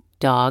sleeping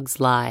dogs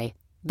lie.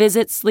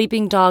 Visit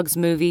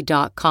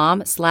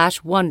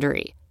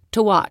sleepingdogsmovie.com/Wondery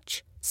to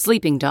watch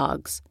Sleeping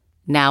Dogs,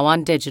 now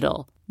on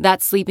digital.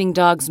 That's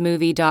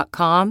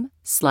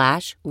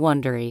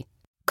sleepingdogsmovie.com/Wondery.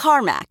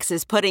 CarMax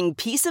is putting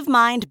peace of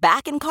mind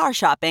back in car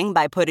shopping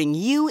by putting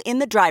you in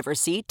the driver's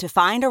seat to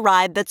find a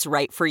ride that's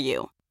right for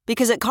you.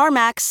 Because at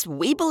CarMax,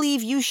 we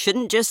believe you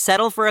shouldn't just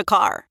settle for a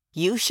car.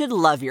 you should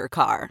love your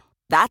car.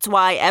 That's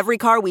why every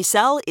car we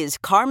sell is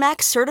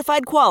CarMax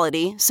certified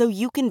quality, so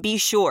you can be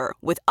sure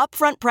with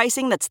upfront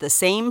pricing that's the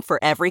same for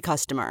every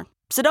customer.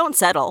 So don't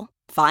settle.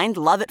 Find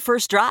love at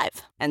first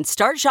drive and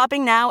start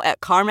shopping now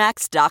at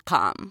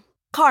CarMax.com.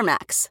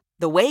 CarMax,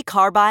 the way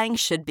car buying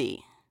should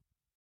be.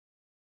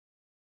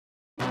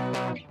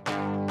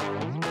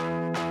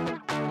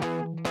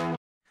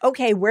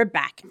 Okay, we're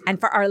back. And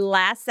for our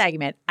last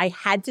segment, I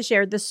had to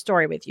share this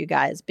story with you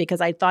guys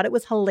because I thought it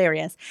was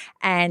hilarious.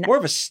 And More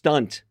of a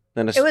stunt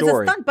than a story. It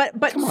was a stunt,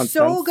 but on, so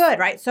stunts. good,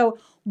 right? So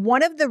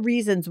one of the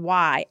reasons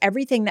why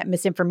everything that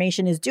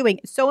misinformation is doing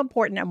is so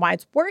important and why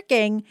it's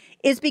working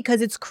is because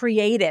it's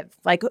creative.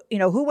 Like,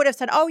 who would have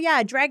said, oh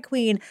yeah, a drag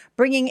queen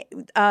bringing,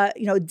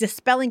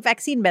 dispelling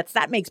vaccine myths,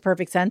 that makes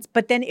perfect sense.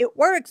 But then it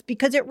works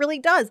because it really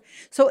does.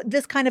 So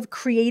this kind of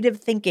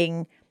creative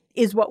thinking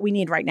is what we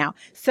need right now.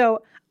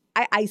 So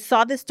I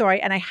saw this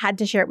story and I had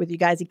to share it with you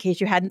guys in case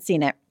you hadn't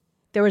seen it.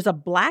 There was a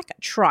black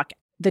truck.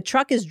 The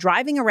truck is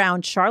driving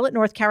around Charlotte,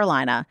 North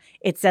Carolina.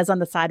 It says on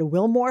the side,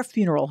 Wilmore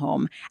Funeral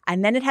Home.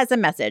 And then it has a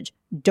message,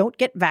 don't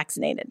get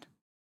vaccinated.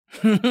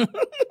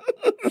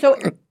 So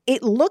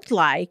it looked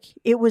like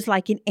it was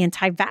like an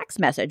anti-vax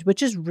message,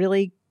 which is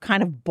really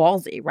kind of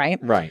ballsy, right?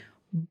 Right.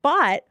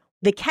 But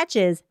the catch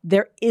is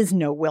there is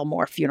no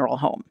Wilmore Funeral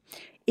Home.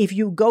 If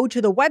you go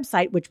to the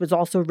website, which was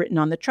also written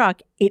on the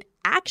truck, it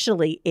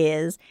actually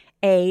is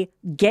a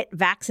get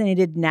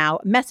vaccinated now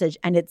message.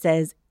 And it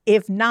says,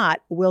 if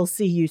not, we'll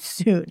see you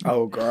soon.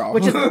 Oh, girl.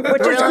 Which is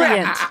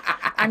Brilliant.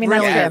 I mean,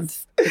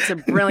 Brilliant. It's a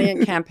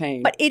brilliant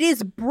campaign. But it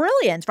is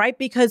brilliant, right?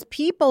 Because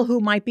people who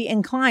might be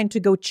inclined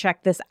to go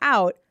check this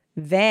out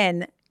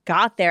then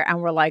got there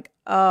and were like,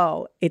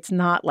 oh, it's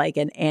not like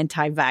an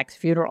anti-vax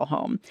funeral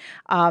home.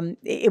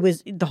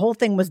 The whole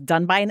thing was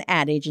done by an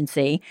ad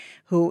agency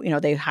who,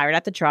 they hired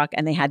out the truck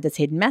and they had this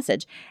hidden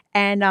message.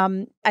 And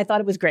I thought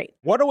it was great.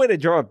 What a way to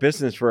draw a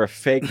business for a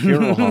fake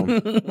funeral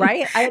home.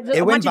 Right?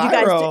 It went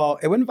viral.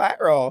 It went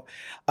viral.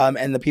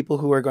 And the people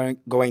who were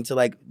going to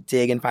like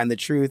dig and find the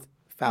truth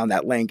found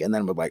that link and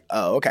then were like,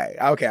 oh, okay,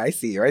 I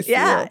see you.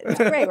 Yeah, it's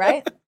great,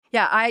 right?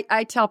 Yeah,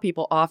 I tell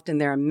people often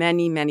there are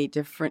many, many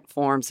different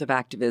forms of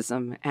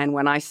activism. And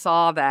when I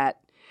saw that,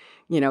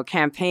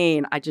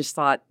 campaign, I just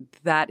thought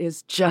that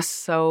is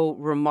just so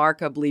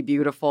remarkably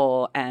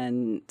beautiful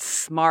and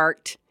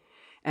smart.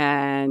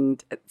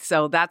 And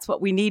so that's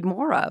what we need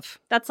more of.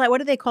 That's like, what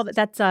do they call it?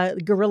 That's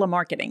guerrilla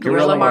marketing.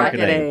 Guerrilla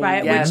marketing.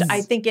 Right? Yes. Which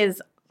I think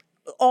is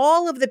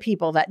all of the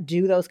people that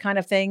do those kind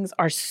of things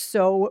are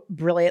so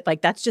brilliant.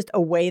 Like that's just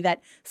a way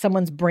that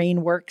someone's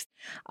brain works.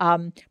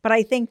 But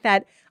I think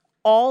that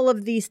all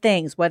of these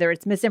things, whether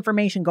it's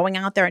misinformation, going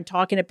out there and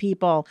talking to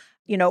people,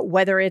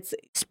 whether it's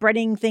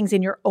spreading things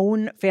in your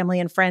own family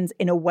and friends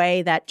in a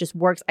way that just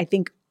works, I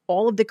think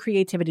all of the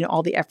creativity and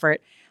all the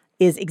effort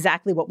is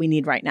exactly what we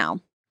need right now.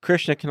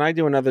 Krishna, can I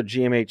do another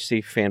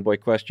GMHC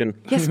fanboy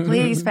question? Yes,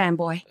 please,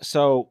 fanboy.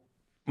 So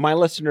my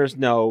listeners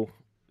know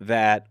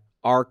that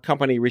our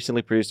company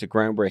recently produced a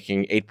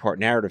groundbreaking 8-part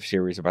narrative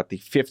series about the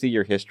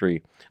 50-year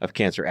history of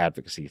cancer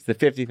advocacy. It's the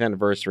 50th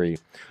anniversary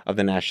of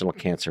the National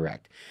Cancer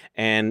Act.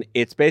 And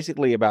it's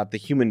basically about the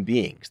human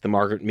beings, the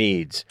Margaret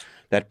Meads,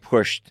 that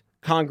pushed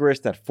Congress,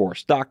 that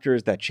forced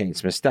doctors, that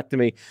changed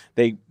mastectomy,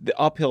 the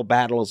uphill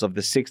battles of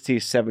the 60s,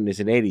 70s,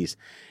 and 80s.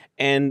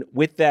 And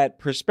with that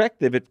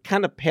perspective, it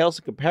kind of pales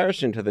in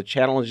comparison to the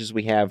challenges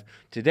we have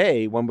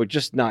today when we're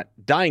just not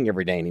dying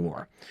every day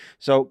anymore.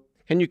 So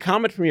can you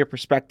comment from your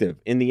perspective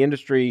in the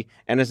industry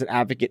and as an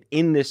advocate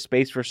in this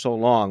space for so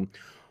long,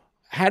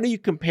 how do you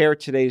compare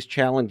today's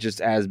challenges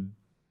as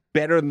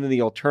better than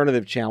the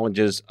alternative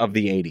challenges of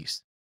the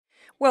 80s?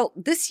 Well,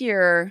 this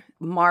year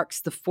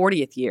marks the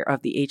 40th year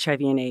of the HIV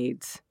and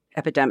AIDS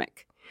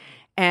epidemic.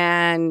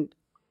 And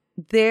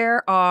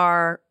there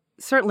are,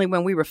 certainly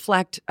when we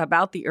reflect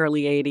about the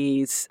early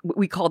 80s,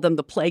 we call them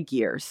the plague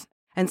years.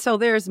 And so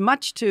there's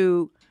much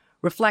to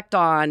reflect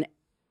on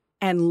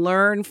and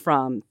learn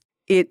from.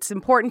 It's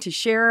important to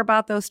share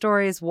about those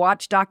stories,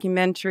 watch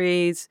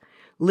documentaries,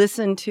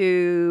 listen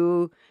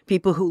to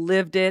people who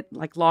lived it,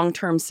 like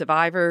long-term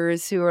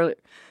survivors who are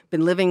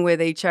been living with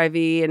HIV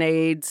and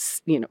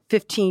AIDS,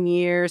 15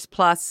 years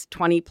plus,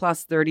 20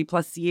 plus, 30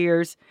 plus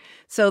years.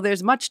 So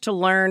there's much to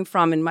learn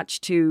from and much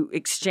to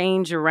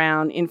exchange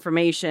around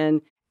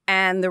information.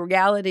 And the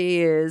reality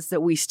is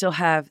that we still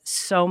have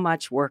so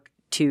much work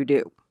to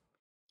do.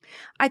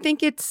 I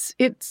think it's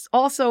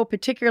also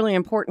particularly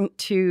important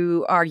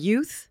to our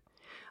youth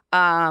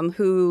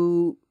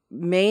who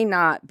may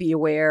not be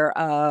aware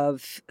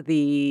of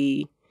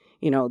the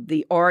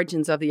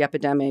origins of the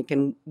epidemic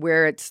and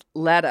where it's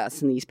led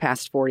us in these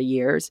past 40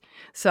 years.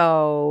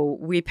 So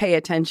we pay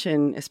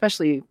attention,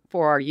 especially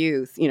for our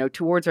youth,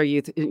 towards our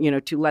youth,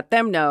 to let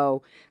them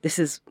know this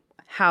is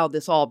how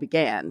this all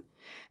began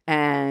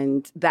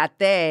and that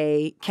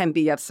they can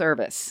be of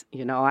service.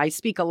 I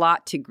speak a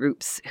lot to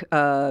groups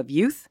of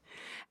youth.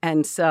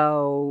 And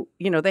so,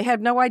 they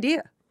have no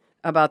idea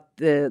about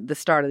the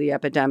start of the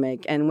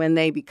epidemic. And when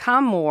they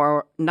become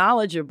more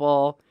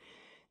knowledgeable,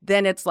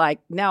 then it's like,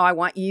 now I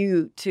want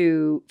you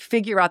to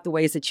figure out the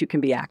ways that you can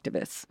be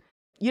activists.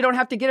 You don't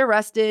have to get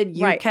arrested.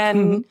 You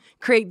can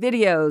create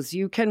videos.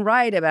 You can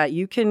write about it.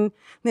 You can,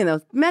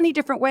 many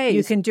different ways.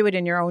 You can do it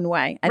in your own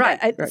way.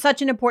 And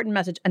such an important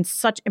message and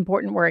such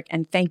important work.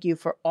 And thank you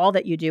for all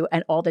that you do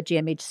and all that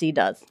GMHC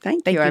does.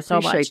 Thank you. I so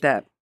much. appreciate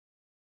that.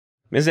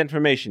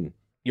 Misinformation,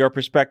 your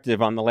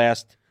perspective on the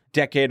last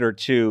decade or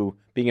two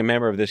being a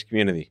member of this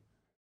community.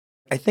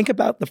 I think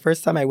about the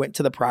first time I went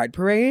to the Pride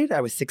Parade.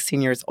 I was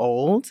 16 years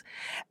old,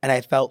 and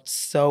I felt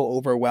so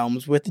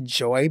overwhelmed with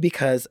joy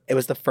because it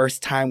was the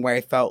first time where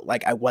I felt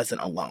like I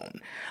wasn't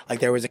alone. Like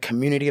there was a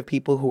community of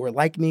people who were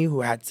like me,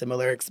 who had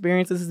similar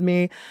experiences as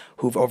me,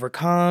 who've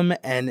overcome,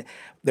 and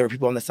there were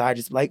people on the side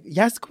just like,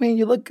 yes, Queen,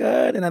 you look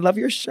good, and I love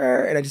your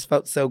shirt. And I just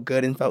felt so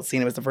good and felt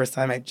seen. It was the first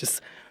time I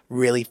just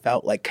really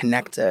felt like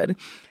connected,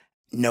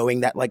 knowing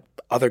that like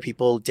other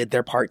people did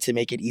their part to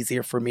make it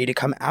easier for me to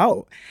come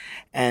out.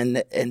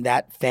 And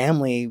that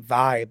family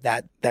vibe,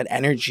 that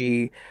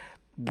energy,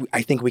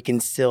 I think we can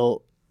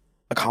still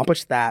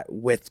accomplish that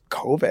with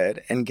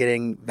COVID and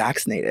getting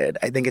vaccinated.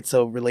 I think it's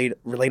so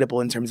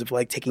relatable in terms of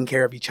like taking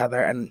care of each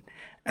other and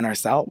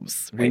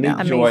ourselves. We need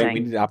joy, we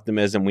need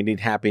optimism, we need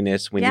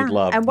happiness, we need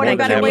love. And what a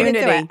better way to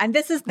do it? And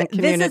this is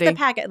the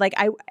packet. Like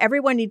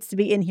everyone needs to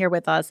be in here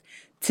with us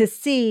to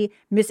see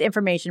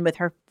Misinformation with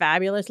her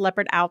fabulous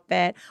leopard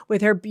outfit,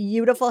 with her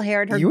beautiful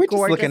hair and her gorgeous face. You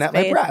were just looking at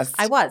my breast.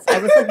 I was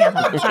looking at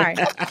them. Sorry.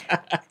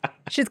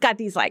 She's got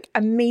these like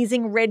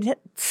amazing red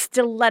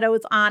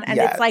stilettos on. And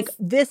it's like,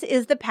 this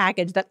is the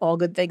package that all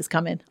good things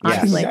come in.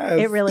 Honestly,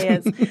 it really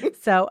is.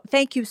 So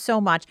thank you so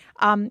much.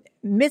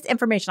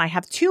 Misinformation, I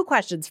have 2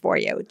 questions for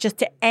you just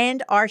to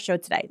end our show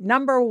today.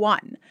 Number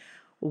 1,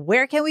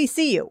 where can we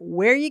see you?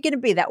 Where are you going to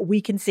be that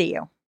we can see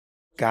you?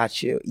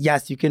 Got you.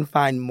 Yes, you can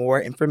find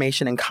more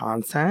information and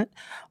content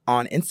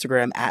on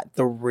Instagram at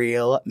The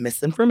Real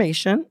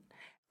Misinformation,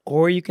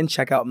 or you can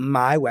check out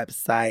my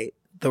website,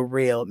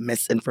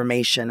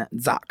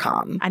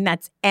 therealmisinformation.com. And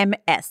that's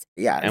MS.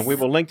 Yes. And we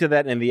will link to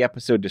that in the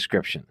episode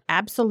description.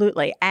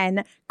 Absolutely.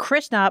 And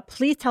Krishna,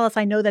 please tell us,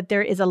 I know that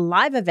there is a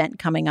live event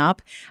coming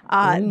up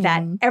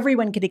that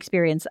everyone can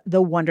experience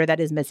the wonder that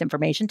is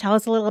misinformation. Tell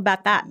us a little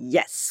about that.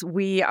 Yes,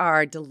 we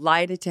are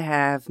delighted to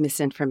have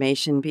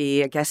Misinformation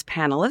be a guest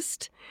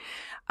panelist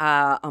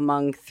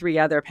among 3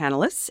 other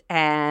panelists.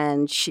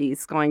 And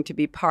she's going to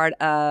be part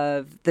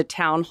of the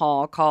town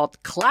hall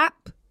called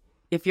Clap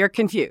If You're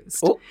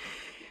Confused. Oh.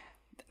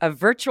 A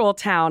virtual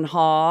town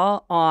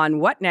hall on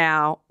what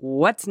now,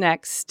 what's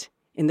next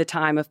in the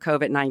time of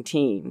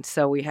COVID-19.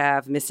 So we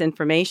have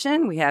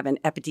Misinformation, we have an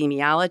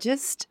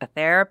epidemiologist, a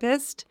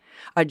therapist,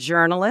 a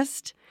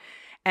journalist,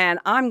 and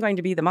I'm going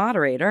to be the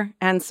moderator.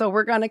 And so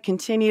we're going to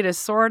continue to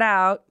sort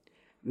out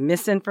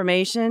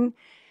misinformation.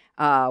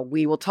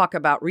 We will talk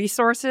about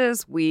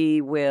resources.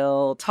 We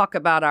will talk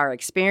about our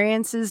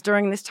experiences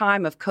during this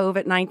time of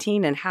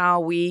COVID-19 and how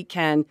we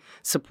can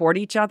support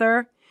each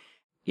other.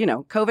 You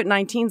know,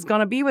 COVID-19 is going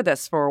to be with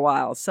us for a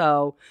while.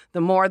 So the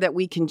more that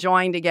we can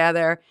join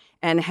together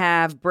and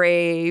have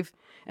brave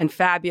and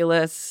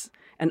fabulous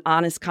and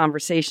honest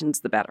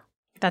conversations, the better.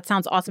 That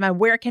sounds awesome. And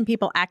where can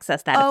people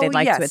access that if they'd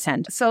like to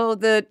attend? So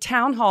the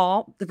town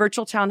hall, the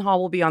virtual town hall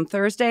will be on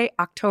Thursday,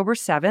 October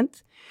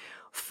 7th,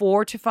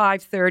 4 to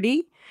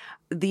 5:30.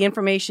 The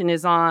information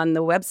is on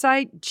the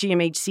website,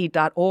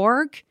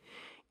 gmhc.org.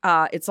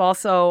 It's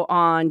also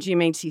on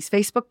GMHC's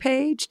Facebook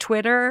page,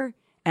 Twitter,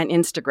 and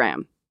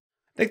Instagram.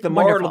 I think the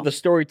moral of the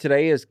story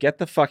today is get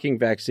the fucking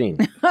vaccine.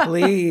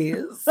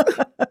 Please.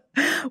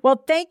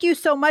 Well, thank you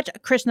so much,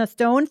 Krishna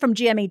Stone from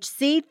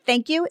GMHC.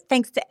 Thank you.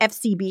 Thanks to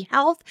FCB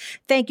Health.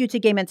 Thank you to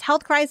Gay Men's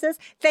Health Crisis.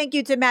 Thank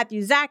you to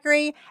Matthew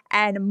Zachary.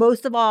 And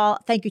most of all,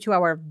 thank you to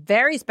our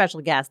very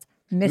special guest,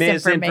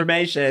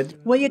 Misinformation.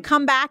 Will you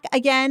come back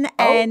again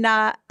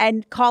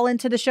and call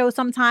into the show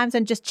sometimes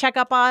and just check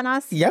up on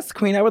us? Yes,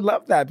 Queen, I would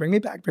love that. Bring me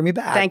back. Bring me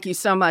back. Thank you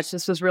so much.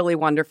 This was really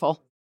wonderful.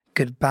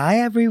 Goodbye,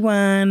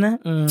 everyone.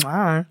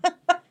 Mwah.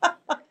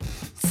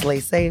 Slay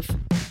safe.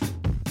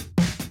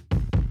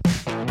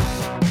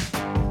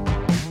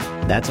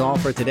 That's all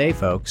for today,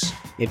 folks.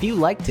 If you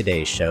like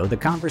today's show, the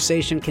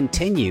conversation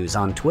continues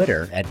on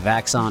Twitter at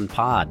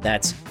VaxonPod.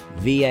 That's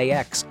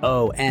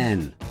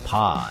VAXON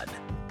Pod.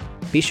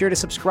 Be sure to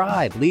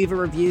subscribe, leave a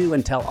review,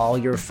 and tell all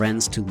your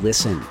friends to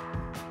listen.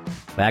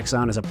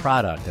 Vaxon is a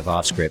product of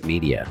Offscript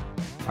Media.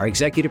 Our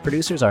executive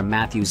producers are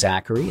Matthew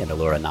Zachary and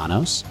Alora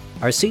Nanos.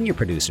 Our senior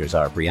producers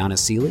are Brianna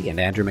Seeley and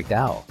Andrew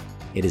McDowell.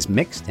 It is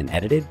mixed and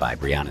edited by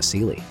Brianna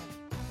Seeley.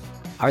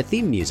 Our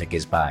theme music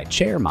is by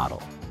Chair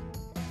Model.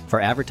 For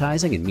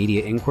advertising and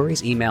media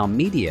inquiries, email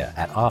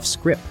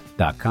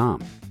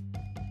media@offscript.com.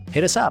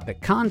 Hit us up at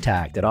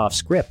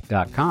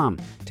contact@offscript.com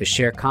to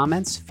share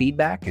comments,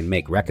 feedback, and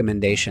make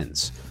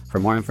recommendations. For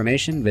more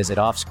information, visit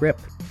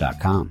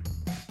offscript.com.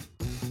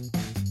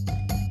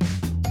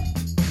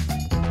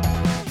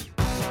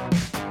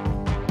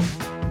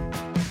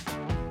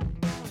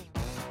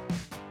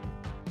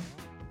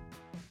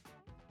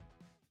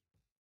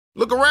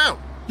 Look around.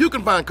 You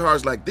can find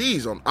cars like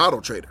these on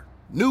AutoTrader.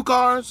 New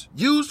cars,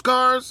 used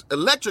cars,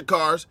 electric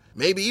cars,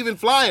 maybe even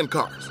flying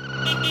cars.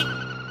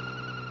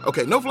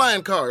 Okay, no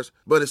flying cars,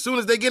 but as soon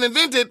as they get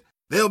invented,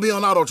 they'll be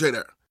on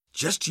AutoTrader.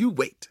 Just you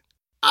wait.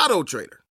 AutoTrader.